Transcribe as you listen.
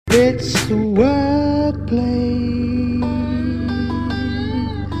It's the workplace.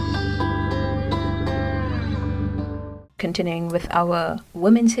 Continuing with our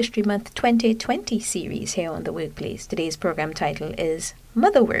Women's History Month 2020 series here on The Workplace, today's program title is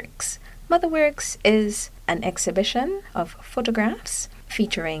MotherWorks. MotherWorks is an exhibition of photographs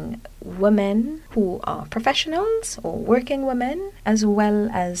featuring women who are professionals or working women as well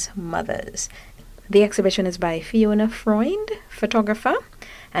as mothers. The exhibition is by Fiona Freund, photographer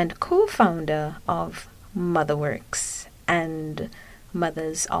and co-founder of MotherWorks and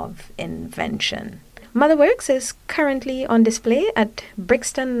Mothers of Invention. MotherWorks is currently on display at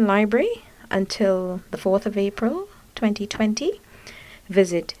Brixton Library until the 4th of April 2020.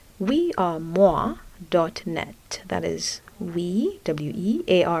 Visit wearemoi.net. That is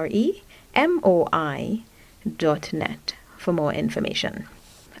wearemoi.net for more information.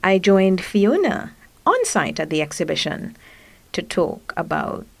 I joined Fiona on site at the exhibition to talk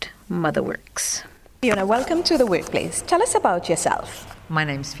about MotherWorks. Fiona, welcome to The Workplace. Tell us about yourself. My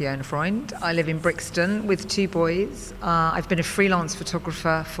name's Fiona Freund. I live in Brixton with two boys. I've been a freelance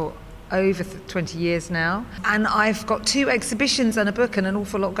photographer for over 20 years now. And I've got 2 exhibitions and a book and an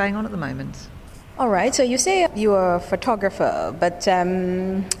awful lot going on at the moment. All right, so you say you're a photographer, but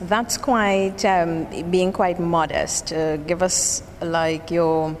that's quite being quite modest. Give us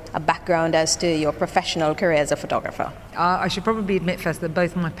a background as to your professional career as a photographer. I should probably admit first that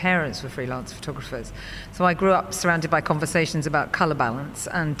both my parents were freelance photographers. So I grew up surrounded by conversations about colour balance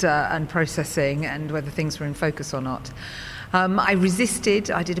and processing and whether things were in focus or not. I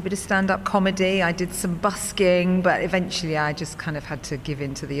resisted. I did a bit of stand-up comedy. I did some busking, but eventually I just kind of had to give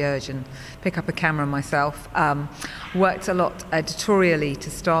in to the urge and pick up a camera myself. Worked a lot editorially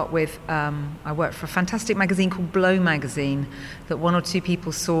to start with. I worked for a fantastic magazine called Blow magazine that 1 or 2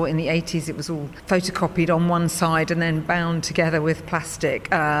 people saw in the 80s. It was all photocopied on one side and then bound together with plastic.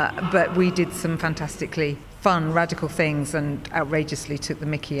 But we did some fantastically fun, radical things and outrageously took the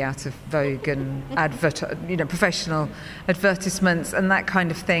mickey out of Vogue and professional advertisements and that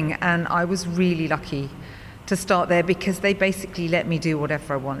kind of thing. And I was really lucky to start there because they basically let me do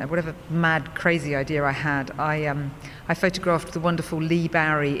whatever I wanted, whatever mad, crazy idea I had. I photographed the wonderful Lee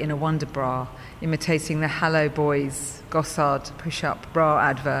Barry in a Wonder Bra, imitating the Hello Boys Gossard push-up bra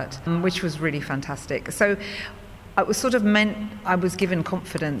advert, which was really fantastic. So it was sort of meant I was given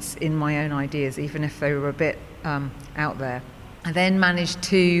confidence in my own ideas, even if they were a bit out there. I then managed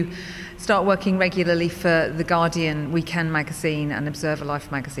to start working regularly for The Guardian Weekend magazine and Observer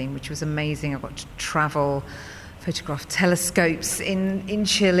Life magazine, which was amazing. I got to travel, photograph telescopes in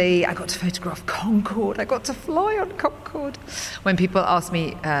Chile. I got to photograph Concorde. I got to fly on Concorde. When people ask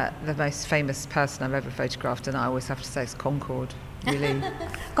me the most famous person I've ever photographed, and I always have to say it's Concorde, really.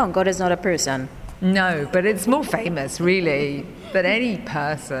 Concorde is not a person. No, but it's more famous, really, than any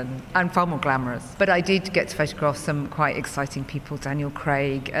person, and far more glamorous. But I did get to photograph some quite exciting people, Daniel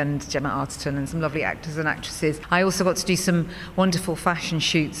Craig and Gemma Arterton, and some lovely actors and actresses. I also got to do some wonderful fashion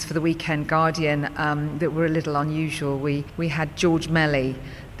shoots for the Weekend Guardian that were a little unusual. We had George Melly,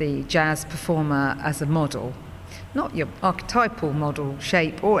 the jazz performer, as a model. Not your archetypal model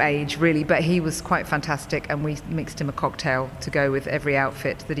shape or age, really, but he was quite fantastic, and we mixed him a cocktail to go with every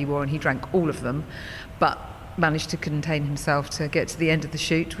outfit that he wore, and he drank all of them, but managed to contain himself to get to the end of the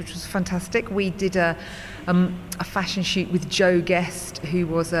shoot, which was fantastic. We did a fashion shoot with Joe Guest, who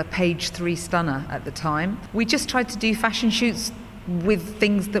was a page 3 stunner at the time. We just tried to do fashion shoots with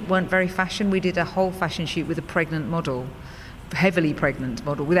things that weren't very fashion. We did a whole fashion shoot with a pregnant model, heavily pregnant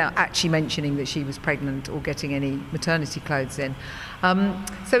model, without actually mentioning that she was pregnant or getting any maternity clothes in.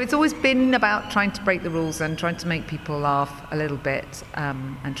 So it's always been about trying to break the rules and trying to make people laugh a little bit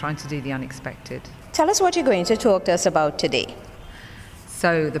and trying to do the unexpected. Tell us what you're going to talk to us about today.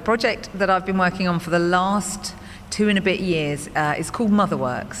 So the project that I've been working on for the last 2 and a bit years is called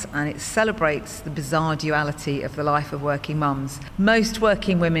MotherWorks, and it celebrates the bizarre duality of the life of working mums. Most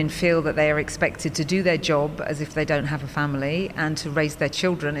working women feel that they are expected to do their job as if they don't have a family and to raise their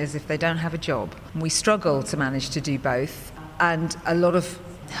children as if they don't have a job. We struggle to manage to do both, and a lot of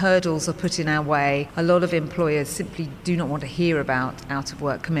hurdles are put in our way. A lot of employers simply do not want to hear about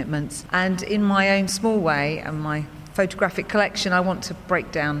out-of-work commitments. And in my own small way and my photographic collection, I want to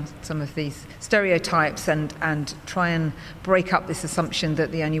break down some of these stereotypes and try and break up this assumption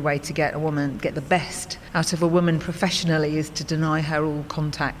that the only way to get the best out of a woman professionally is to deny her all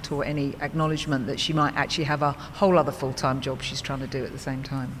contact or any acknowledgement that she might actually have a whole other full-time job she's trying to do at the same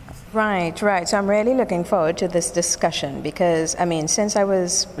time. Right. So I'm really looking forward to this discussion because, since I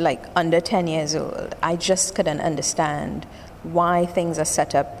was under 10 years old, I just couldn't understand why things are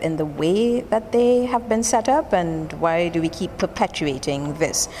set up in the way that they have been set up, and why do we keep perpetuating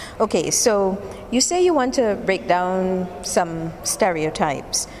this? Okay, so you say you want to break down some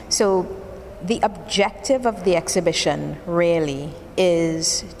stereotypes. So the objective of the exhibition really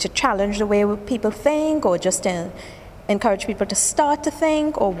is to challenge the way people think, or just to encourage people to start to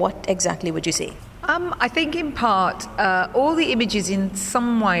think, or what exactly would you say? I think in part, all the images in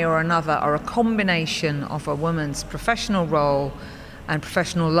some way or another are a combination of a woman's professional role and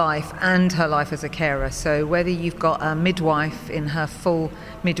professional life and her life as a carer. So whether you've got a midwife in her full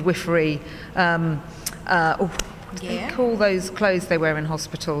midwifery, they call those clothes they wear in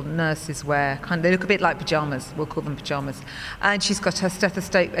hospital, nurses wear, they look a bit like pyjamas, we'll call them pyjamas. And she's got her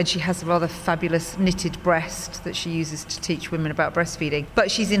stethoscope, and she has a rather fabulous knitted breast that she uses to teach women about breastfeeding.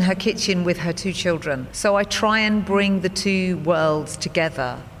 But she's in her kitchen with her 2 children. So I try and bring the 2 worlds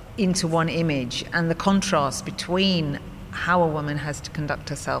together into one image, and the contrast between how a woman has to conduct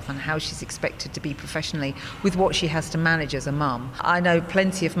herself and how she's expected to be professionally with what she has to manage as a mum. I know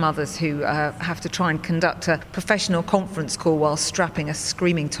plenty of mothers who have to try and conduct a professional conference call while strapping a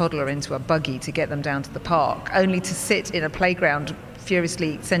screaming toddler into a buggy to get them down to the park, only to sit in a playground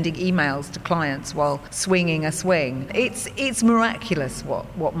furiously sending emails to clients while swinging a swing. It's miraculous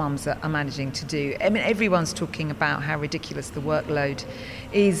what mums are managing to do. I mean, everyone's talking about how ridiculous the workload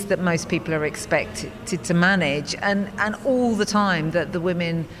is that most people are expected to manage, and all the time that the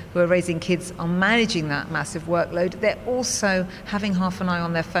women who are raising kids are managing that massive workload, they're also having half an eye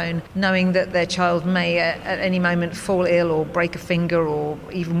on their phone, knowing that their child may at any moment fall ill or break a finger, or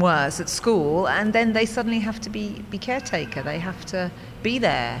even worse, at school, and then they suddenly have to be caretaker. They have to be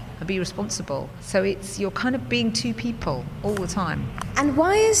there and be responsible. So you're kind of being 2 people all the time. And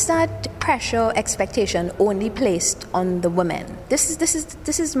why is that pressure, expectation only placed on the women? This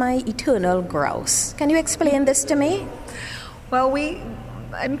is my eternal grouse. Can you explain this to me? Well,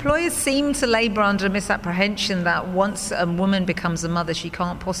 employers seem to labour under a misapprehension that once a woman becomes a mother, she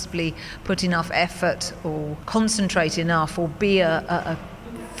can't possibly put enough effort or concentrate enough or be a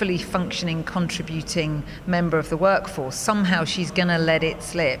fully functioning, contributing member of the workforce. Somehow she's going to let it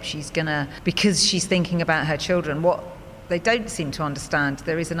slip. Because she's thinking about her children. What they don't seem to understand,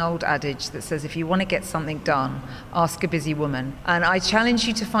 there is an old adage that says, if you want to get something done, ask a busy woman. And I challenge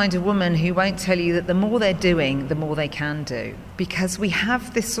you to find a woman who won't tell you that the more they're doing, the more they can do. Because we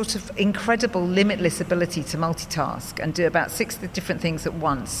have this sort of incredible, limitless ability to multitask and do about 6 different things at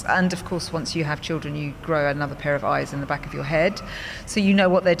once. And of course, once you have children, you grow another pair of eyes in the back of your head. So you know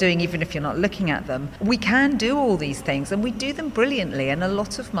what they're doing, even if you're not looking at them. We can do all these things, and we do them brilliantly. And a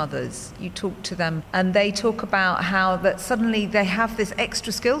lot of mothers, you talk to them, and they talk about how that suddenly they have this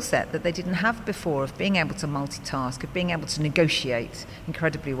extra skill set that they didn't have before, of being able to multitask, of being able to negotiate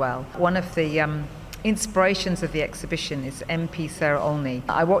incredibly well. One of the inspirations of the exhibition is MP Sarah Olney.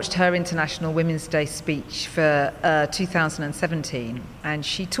 I watched her International Women's Day speech for 2017, and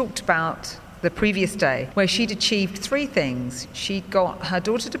she talked about the previous day where she'd achieved 3 things. She got her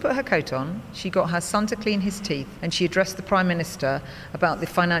daughter to put her coat on, she got her son to clean his teeth, and she addressed the Prime Minister about the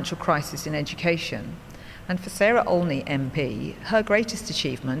financial crisis in education. And for Sarah Olney MP, her greatest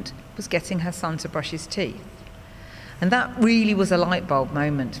achievement was getting her son to brush his teeth. And that really was a light bulb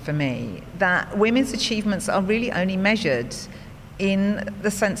moment for me, that women's achievements are really only measured in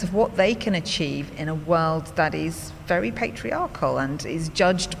the sense of what they can achieve in a world that is very patriarchal and is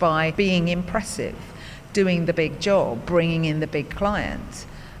judged by being impressive, doing the big job, bringing in the big client.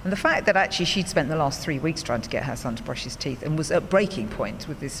 And the fact that actually she'd spent the last 3 weeks trying to get her son to brush his teeth and was at breaking point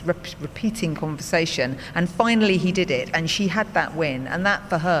with this repeating conversation, and finally he did it, and she had that win, and that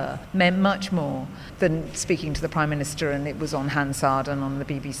for her meant much more than speaking to the Prime Minister, and it was on Hansard and on the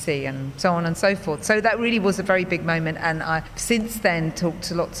BBC and so on and so forth. So that really was a very big moment, and I've since then talked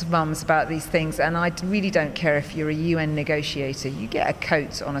to lots of mums about these things, and I really don't care if you're a UN negotiator. You get a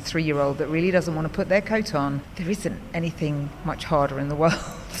coat on a 3-year-old that really doesn't want to put their coat on. There isn't anything much harder in the world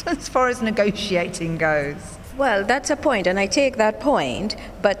as far as negotiating goes. Well, that's a point, and I take that point,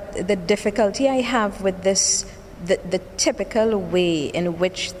 but the difficulty I have with this, the typical way in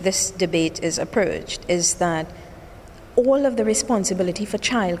which this debate is approached, is that all of the responsibility for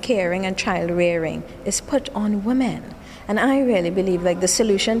child caring and child rearing is put on women. And I really believe the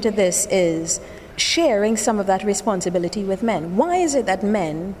solution to this is sharing some of that responsibility with men. Why is it that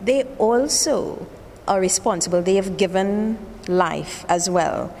men, they also are responsible? They have given life as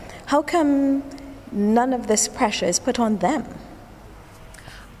well. How come none of this pressure is put on them?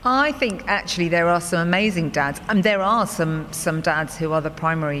 I think actually there are some amazing dads, and there are some dads who are the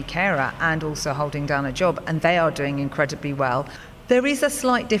primary carer and also holding down a job, and they are doing incredibly well. There is a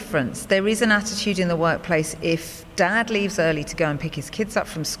slight difference. There is an attitude in the workplace. If dad leaves early to go and pick his kids up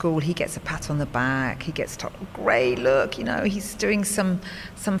from school, he gets a pat on the back. He gets told, great, look, he's doing some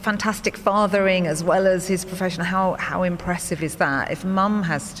fantastic fathering as well as his profession. How impressive is that? If mum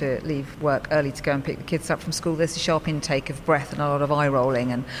has to leave work early to go and pick the kids up from school, there's a sharp intake of breath and a lot of eye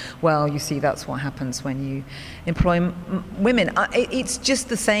rolling. And, well, you see, that's what happens when you employ women. It's just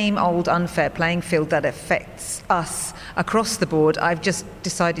the same old unfair playing field that affects us across the board. I've just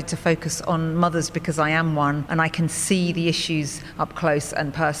decided to focus on mothers because I am one and I can see the issues up close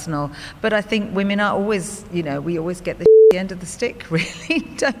and personal. But I think women are always, we always get the end of the stick, really,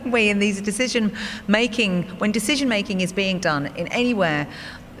 don't we? In these when decision making is being done in anywhere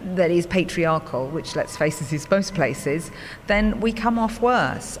that is patriarchal, which, let's face it, is most places, then we come off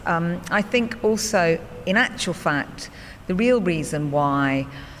worse. I think also, in actual fact, the real reason why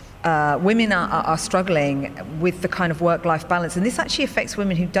women are struggling with the kind of work-life balance, and this actually affects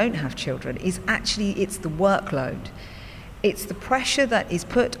women who don't have children, it's the workload. It's the pressure that is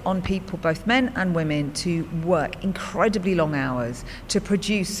put on people, both men and women, to work incredibly long hours, to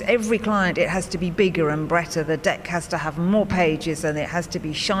produce every client. It has to be bigger and better. The deck has to have more pages and it has to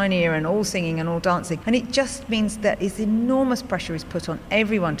be shinier and all singing and all dancing. And it just means that enormous pressure is put on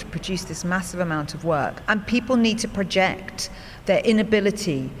everyone to produce this massive amount of work. And people need to project their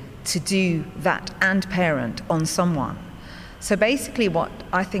inability to do that and parent on someone. So basically what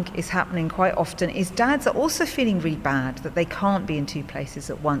I think is happening quite often is dads are also feeling really bad that they can't be in two places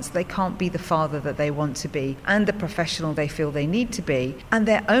at once. They can't be the father that they want to be and the professional they feel they need to be. And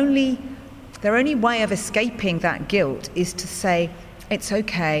their only way of escaping that guilt is to say, it's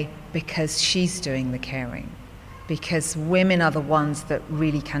okay because she's doing the caring. Because women are the ones that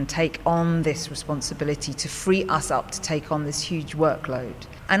really can take on this responsibility to free us up to take on this huge workload.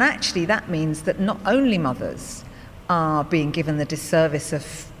 And actually that means that not only mothers are being given the disservice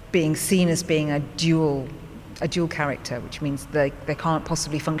of being seen as being a dual character, which means they can't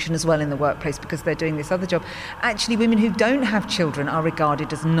possibly function as well in the workplace because they're doing this other job. Actually, women who don't have children are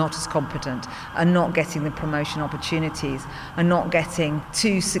regarded as not as competent, are not getting the promotion opportunities, are not getting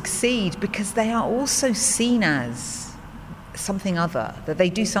to succeed because they are also seen as something other, that they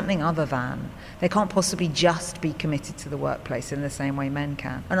do something other than. They can't possibly just be committed to the workplace in the same way men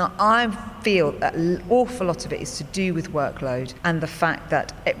can. And I feel that an awful lot of it is to do with workload and the fact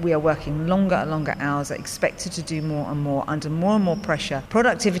that we are working longer and longer hours, are expected to do more and more, under more and more pressure.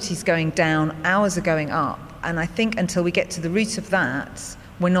 Productivity is going down, hours are going up. And I think until we get to the root of that,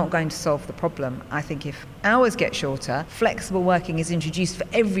 we're not going to solve the problem. I think if hours get shorter, flexible working is introduced for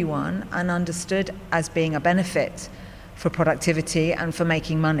everyone and understood as being a benefit for productivity and for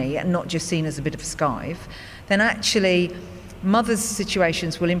making money and not just seen as a bit of a skive, then actually mothers'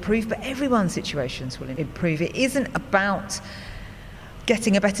 situations will improve, but everyone's situations will improve. It isn't about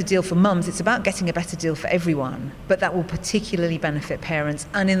getting a better deal for mums, it's about getting a better deal for everyone, but that will particularly benefit parents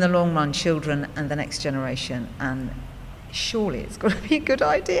and in the long run children and the next generation, and surely it's got to be a good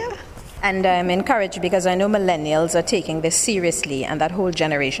idea. And I'm encouraged because I know millennials are taking this seriously, and that whole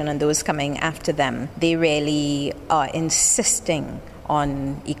generation and those coming after them, they really are insisting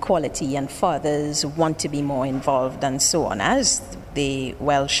on equality, and fathers want to be more involved and so on, as they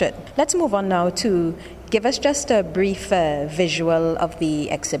well should. Let's move on now to give us just a brief visual of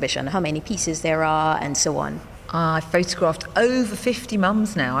the exhibition, how many pieces there are and so on. I've photographed over 50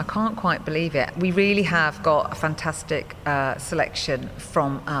 mums now. I can't quite believe it. We really have got a fantastic selection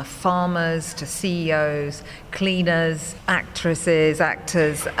from farmers to CEOs, cleaners, actresses,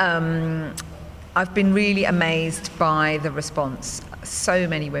 actors. I've been really amazed by the response. So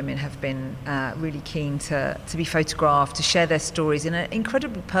many women have been really keen to be photographed, to share their stories in an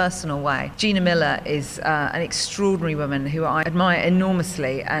incredibly personal way. Gina Miller is an extraordinary woman who I admire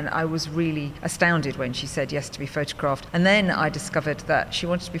enormously, and I was really astounded when she said yes to be photographed. And then I discovered that she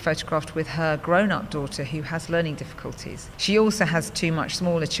wanted to be photographed with her grown-up daughter who has learning difficulties. She also has two much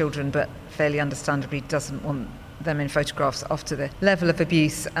smaller children, but fairly understandably doesn't want them in photographs after the level of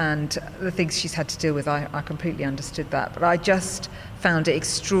abuse and the things she's had to deal with. I completely understood that, but I just found it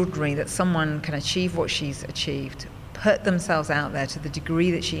extraordinary that someone can achieve what she's achieved, put themselves out there to the degree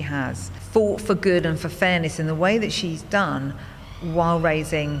that she has, fought for good and for fairness in the way that she's done, while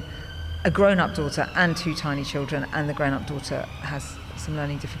raising a grown-up daughter and two tiny children, and the grown-up daughter has some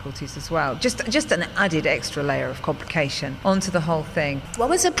learning difficulties as well. Just an added extra layer of complication onto the whole thing. What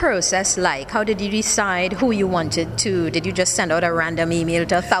was the process like? How did you decide who you wanted to? Did you just send out a random email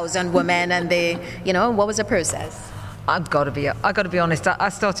to 1,000 women and what was the process? I've got to be honest. I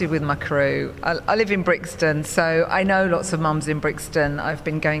started with my crew. I live in Brixton, so I know lots of mums in Brixton. I've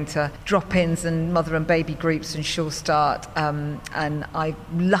been going to drop-ins and mother and baby groups and Sure Start, and I'm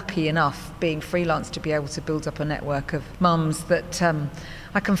lucky enough, being freelance, to be able to build up a network of mums that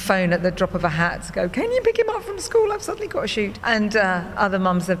I can phone at the drop of a hat to go, can you pick him up from school? I've suddenly got to shoot. And other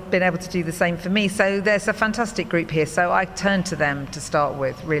mums have been able to do the same for me. So there's a fantastic group here. So I turned to them to start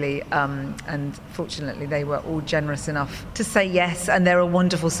with, really. And fortunately, they were all generous enough to say yes. And they're a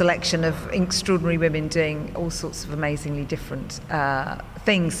wonderful selection of extraordinary women doing all sorts of amazingly different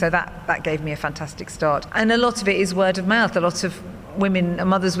things. So that gave me a fantastic start. And a lot of it is word of mouth. A lot of women and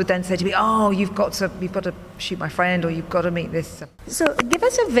mothers would then say to me, you've got to shoot my friend, or you've got to meet this. So give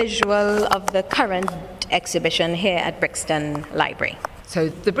us a visual of the current exhibition here at Brixton Library. So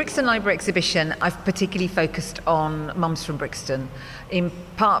the Brixton Library exhibition, I've particularly focused on mums from Brixton, in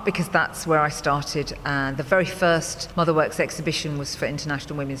part because that's where I started. The very first MotherWorks exhibition was for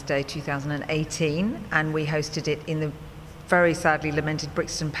International Women's Day 2018, and we hosted it in the very sadly lamented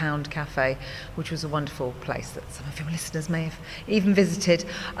Brixton Pound Cafe, which was a wonderful place that some of your listeners may have even visited.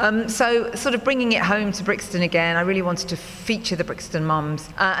 So sort of bringing it home to Brixton again, I really wanted to feature the Brixton mums.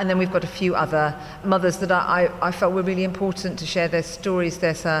 And then we've got a few other mothers that I felt were really important to share their stories.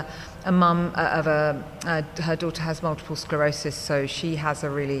 There's a mum of her daughter has multiple sclerosis, so she has a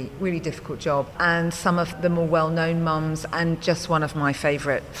really, really difficult job. And some of the more well-known mums, and just one of my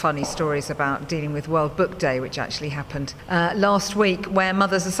favourite funny stories about dealing with World Book Day, which actually happened last week, where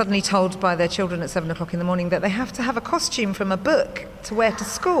mothers are suddenly told by their children at 7 o'clock in the morning that they have to have a costume from a book to wear to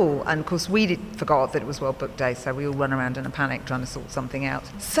school. And of course we forgot that it was World Book Day, so we all run around in a panic trying to sort something out.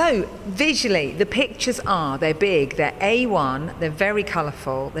 So visually, the pictures they're big, they're A1, they're very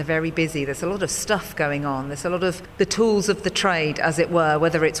colourful, they're very busy. There's a lot of stuff going on. There's a lot of the tools of the trade, as it were,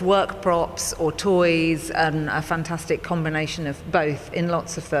 whether it's work props or toys, and a fantastic combination of both in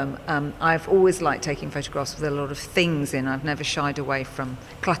lots of them. I've always liked taking photographs with a lot of things in. I've never shied away from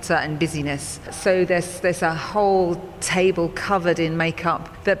clutter and busyness. So there's a whole table covered in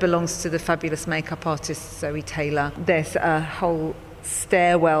makeup that belongs to the fabulous makeup artist Zoe Taylor. There's a whole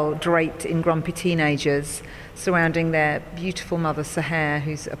stairwell draped in grumpy teenagers surrounding their beautiful mother Seher,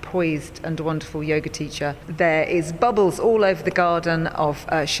 who's a poised and wonderful yoga teacher. There is bubbles all over the garden of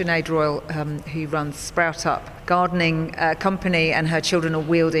Sinead Royal, who runs Sprout Up gardening company, and her children are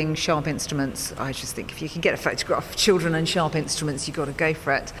wielding sharp instruments. I just think if you can get a photograph of children and sharp instruments, you've got to go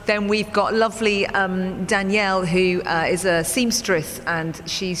for it. Then we've got lovely Danielle, who is a seamstress, and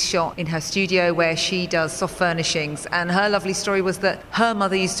she's shot in her studio where she does soft furnishings. And her lovely story was that her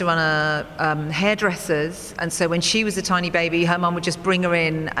mother used to run a hairdressers, and so when she was a tiny baby, her mum would just bring her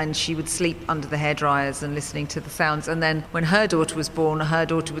in and she would sleep under the hairdryers and listening to the sounds. And then when her daughter was born, her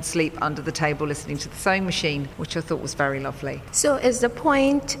daughter would sleep under the table listening to the sewing machine, which I thought was very lovely. So is the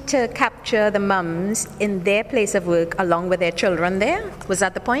point to capture the mums in their place of work along with their children there? Was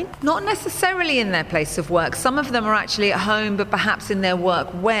that the point? Not necessarily in their place of work. Some of them are actually at home, but perhaps in their work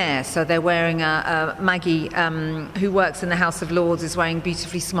wear. So they're wearing Maggie, who works in the House of Lords, is wearing a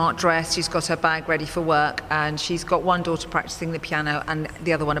beautifully smart dress. She's got her bag ready for work, and she's got one daughter practicing the piano and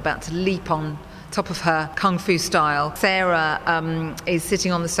the other one about to leap on top of her kung fu style. Sarah is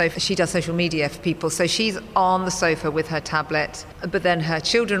sitting on the sofa. She does social media for people, so she's on the sofa with her tablet, but then her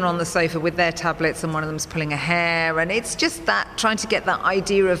children are on the sofa with their tablets, and one of them's pulling her hair. And it's just that, trying to get that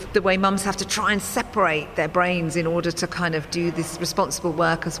idea of the way mums have to try and separate their brains in order to kind of do this responsible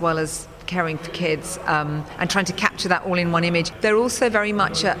work as well as caring for kids, and trying to capture that all in one image. They're also very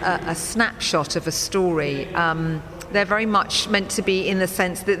much a snapshot of a story. They're very much meant to be in the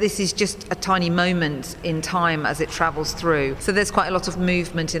sense that this is just a tiny moment in time as it travels through. So there's quite a lot of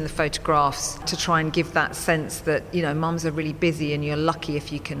movement in the photographs to try and give that sense that, you know, mums are really busy, and you're lucky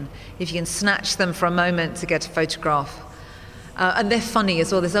if you can snatch them for a moment to get a photograph. And they're funny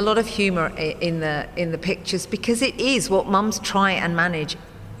as well. There's a lot of humour in the pictures, because it is what mums try and manage.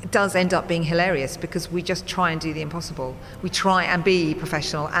 It does end up being hilarious, because we just try and do the impossible. We try and be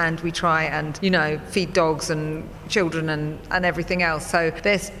professional, and we try and, you know, feed dogs and children and everything else. So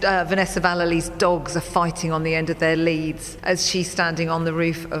there's Vanessa Vallerly's dogs are fighting on the end of their leads as she's standing on the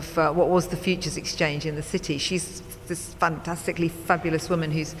roof of what was the Futures Exchange in the city. She's this fantastically fabulous woman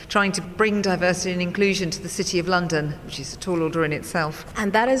who's trying to bring diversity and inclusion to the City of London, which is a tall order in itself.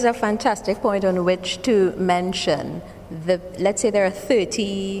 And that is a fantastic point on which to mention let's say there are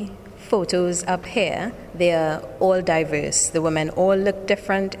 30 photos up here, they're all diverse. The women all look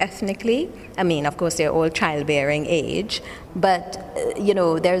different ethnically. I mean, of course, they're all childbearing age, but,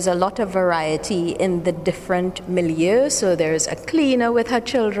 there's a lot of variety in the different milieux. So there's a cleaner with her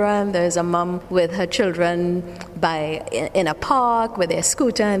children, there's a mom with her children in a park with their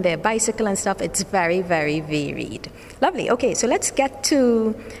scooter and their bicycle and stuff. It's very, very varied. Lovely. Okay, so let's get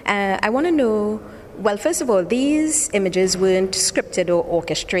to, I want to know, well, first of all, these images weren't scripted or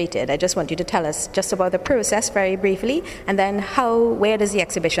orchestrated. I just want you to tell us just about the process very briefly, and then where does the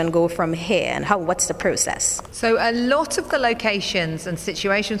exhibition go from here, and what's the process? So a lot of the locations and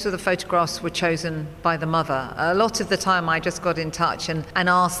situations of the photographs were chosen by the mother. A lot of the time I just got in touch and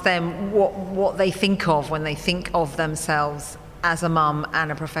asked them what they think of when they think of themselves as a mum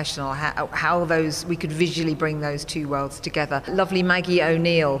and a professional, how we could visually bring those two worlds together. Lovely Maggie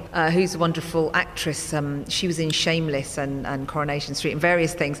O'Neill, who's a wonderful actress. She was in Shameless and Coronation Street and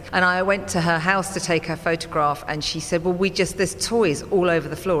various things. And I went to her house to take her photograph, and she said, well, there's toys all over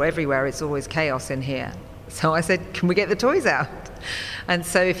the floor, everywhere. It's always chaos in here. So I said, can we get the toys out? And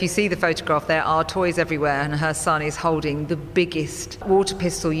so if you see the photograph, there are toys everywhere, and her son is holding the biggest water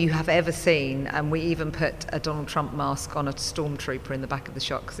pistol you have ever seen. And we even put a Donald Trump mask on a stormtrooper in the back of the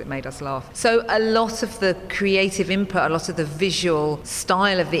shot because it made us laugh. So a lot of the creative input, a lot of the visual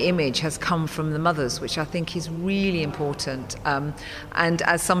style of the image has come from the mothers, which I think is really important. And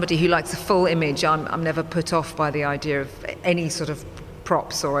as somebody who likes a full image, I'm never put off by the idea of any sort of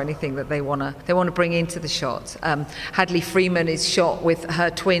props or anything that they want to bring into the shot. Hadley Freeman is shot with her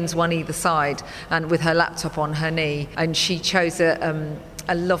twins, one either side, and with her laptop on her knee, and she chose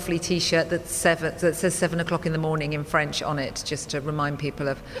a lovely T-shirt that says 7 o'clock in the morning in French on it, just to remind people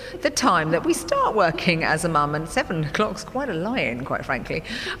of the time that we start working as a mum, and 7 o'clock's quite a lie-in, quite frankly.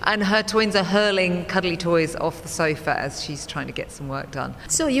 And her twins are hurling cuddly toys off the sofa as she's trying to get some work done.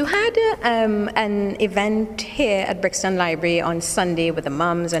 So you had an event here at Brixton Library on Sunday with the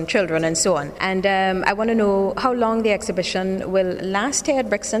mums and children and so on, and I want to know how long the exhibition will last here at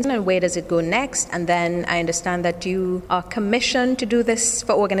Brixton and where does it go next. And then I understand that you are commissioned to do this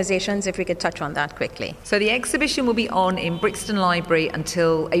for organisations, if we could touch on that quickly. So the exhibition will be on in Brixton Library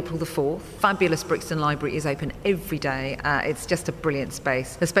until April the 4th. Fabulous Brixton Library is open every day. It's just a brilliant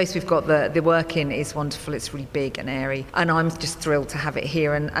space. The space we've got the work in is wonderful. It's really big and airy, and I'm just thrilled to have it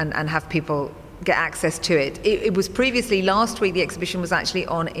here and have people get access to it. It was previously, last week, the exhibition was actually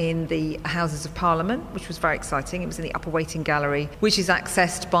on in the Houses of Parliament, which was very exciting. It was in the Upper Waiting Gallery, which is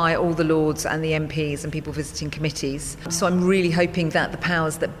accessed by all the Lords and the MPs and people visiting committees. So I'm really hoping that the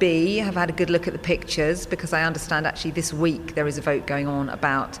powers that be have had a good look at the pictures, because I understand actually this week there is a vote going on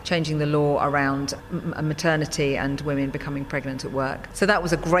about changing the law around maternity and women becoming pregnant at work. So that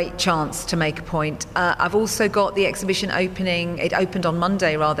was a great chance to make a point. I've also got the exhibition opening, it opened on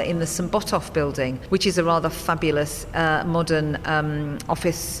Monday rather, in the St Botolph building, which is a rather fabulous modern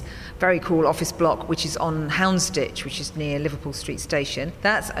office, very cool office block, which is on Houndsditch, which is near Liverpool Street Station.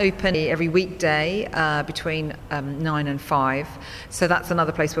 That's open every weekday between 9 and 5. So that's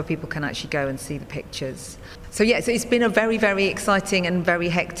another place where people can actually go and see the pictures. So it's been a very, very exciting and very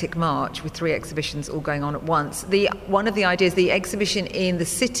hectic March with 3 exhibitions all going on at once. One of the ideas, the exhibition in the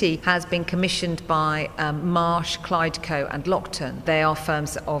city has been commissioned by Marsh, Clydeco and Lockton. They are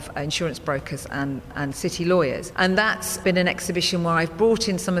firms of insurance brokers and city lawyers. And that's been an exhibition where I've brought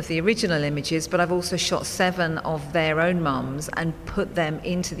in some of the original images, but I've also shot 7 of their own mums and put them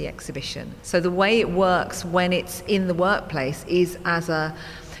into the exhibition. So the way it works when it's in the workplace is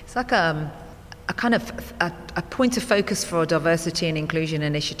it's like a kind of a point of focus for diversity and inclusion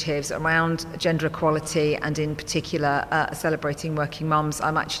initiatives around gender equality, and in particular celebrating working mums.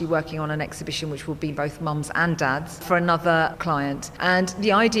 I'm actually working on an exhibition which will be both mums and dads for another client. And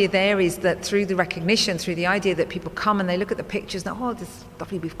the idea there is that through the recognition, through the idea that people come and they look at the pictures and this is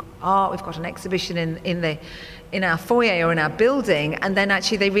lovely, we've got art, we've got an exhibition in our foyer or in our building, and then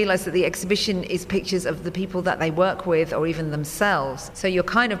actually they realise that the exhibition is pictures of the people that they work with or even themselves. So you're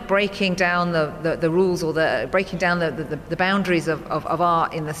kind of breaking down the rules, or breaking down the boundaries of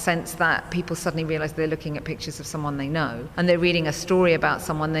art, in the sense that people suddenly realise they're looking at pictures of someone they know, and they're reading a story about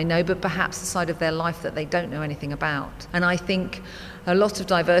someone they know, but perhaps a side of their life that they don't know anything about. And I think a lot of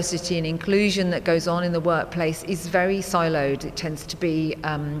diversity and inclusion that goes on in the workplace is very siloed. It tends to be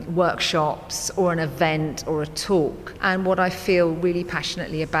workshops or an event or a talk. And what I feel really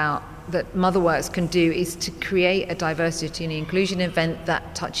passionately about that MotherWorks can do is to create a diversity and inclusion event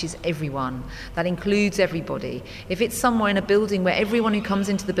that touches everyone, that includes everybody. If it's somewhere in a building where everyone who comes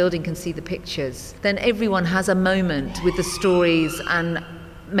into the building can see the pictures, then everyone has a moment with the stories and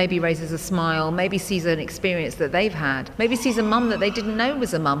maybe raises a smile, maybe sees an experience that they've had, maybe sees a mum that they didn't know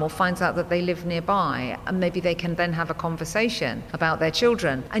was a mum or finds out that they live nearby, and maybe they can then have a conversation about their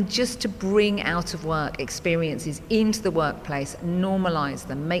children. And just to bring out of work experiences into the workplace, normalise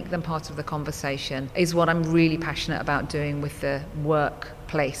them, make them part of the conversation, is what I'm really passionate about doing with the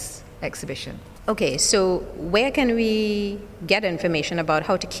workplace exhibition. Okay, so where can we get information about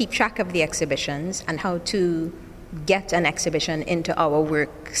how to keep track of the exhibitions and how to get an exhibition into our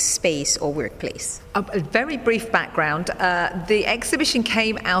workspace or workplace? A very brief background. The exhibition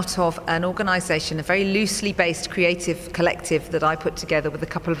came out of an organisation, a very loosely based creative collective that I put together with a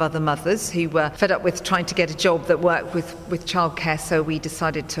couple of other mothers who were fed up with trying to get a job that worked with childcare, so we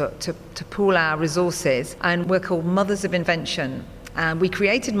decided to pool our resources, and we're called Mothers of Invention. And we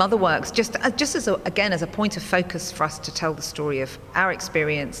created MotherWorks just as a point of focus for us to tell the story of our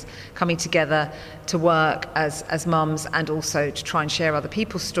experience coming together to work as mums, and also to try and share other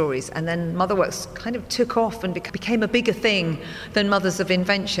people's stories. And then MotherWorks kind of took off and became a bigger thing than Mothers of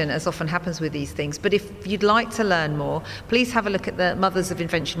Invention, as often happens with these things. But if you'd like to learn more, please have a look at the Mothers of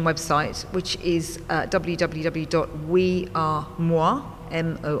Invention website, which is www.wearemoi,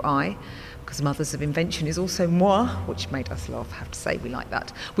 M-O-I, because Mothers of Invention is also moi, which made us laugh, I have to say, we like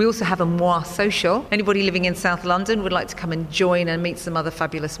that. We also have a moi social. Anybody living in South London would like to come and join and meet some other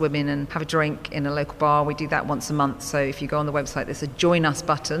fabulous women and have a drink in a local bar. We do that once a month, so if you go on the website, there's a join us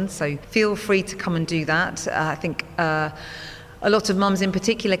button, so feel free to come and do that. I think a lot of mums in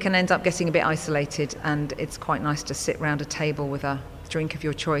particular can end up getting a bit isolated, and it's quite nice to sit round a table with a drink of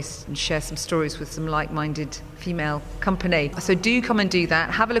your choice and share some stories with some like-minded female company. So do come and do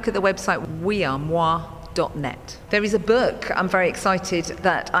that. Have a look at the website wearemoi.net. There is a book. I'm very excited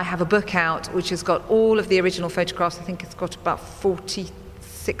that I have a book out which has got all of the original photographs. I think it's got about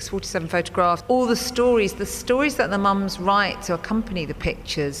 47 photographs. All the stories that the mums write to accompany the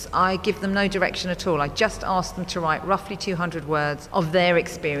pictures, I give them no direction at all. I just ask them to write roughly 200 words of their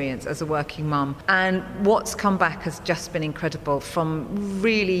experience as a working mum. And what's come back has just been incredible, from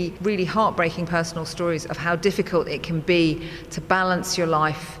really, really heartbreaking personal stories of how difficult it can be to balance your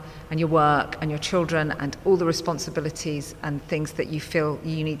life and your work and your children and all the responsibilities and things that you feel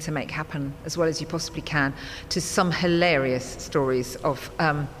you need to make happen as well as you possibly can, to some hilarious stories of,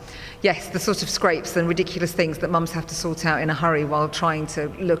 the sort of scrapes and ridiculous things that mums have to sort out in a hurry while trying to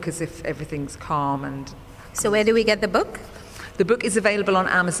look as if everything's calm. And so where do we get the book? The book is available on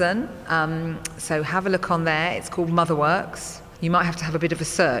Amazon, so have a look on there. It's called MotherWorks. You might have to have a bit of a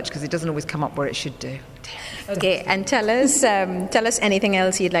search because it doesn't always come up where it should do. Okay, and tell us anything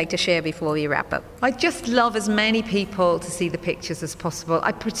else you'd like to share before we wrap up. I just love as many people to see the pictures as possible.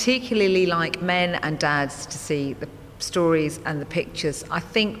 I particularly like men and dads to see the stories and the pictures. I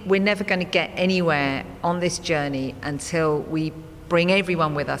think we're never going to get anywhere on this journey until we bring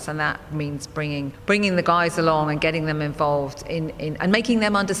everyone with us, and that means bringing the guys along and getting them involved in and making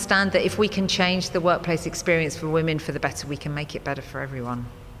them understand that if we can change the workplace experience for women for the better, we can make it better for everyone.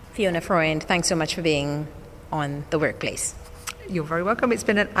 Fiona Freund, thanks so much for being on The Workplace. You're very welcome. It's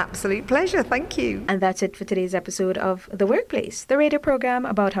been an absolute pleasure. Thank you. And that's it for today's episode of The Workplace, the radio program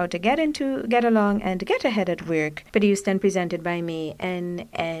about how to get into, get along, and get ahead at work, produced and presented by me,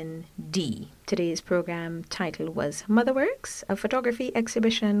 NND. Today's program title was MotherWorks, a photography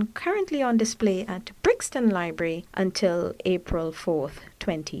exhibition currently on display at Brixton Library until April 4th,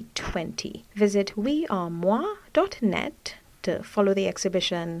 2020. Visit wearemoi.net to follow the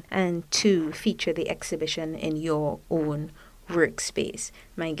exhibition and to feature the exhibition in your own workspace.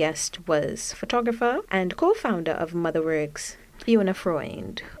 My guest was photographer and co-founder of MotherWorks, Fiona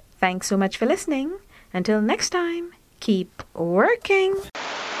Freund. Thanks so much for listening. Until next time, keep working.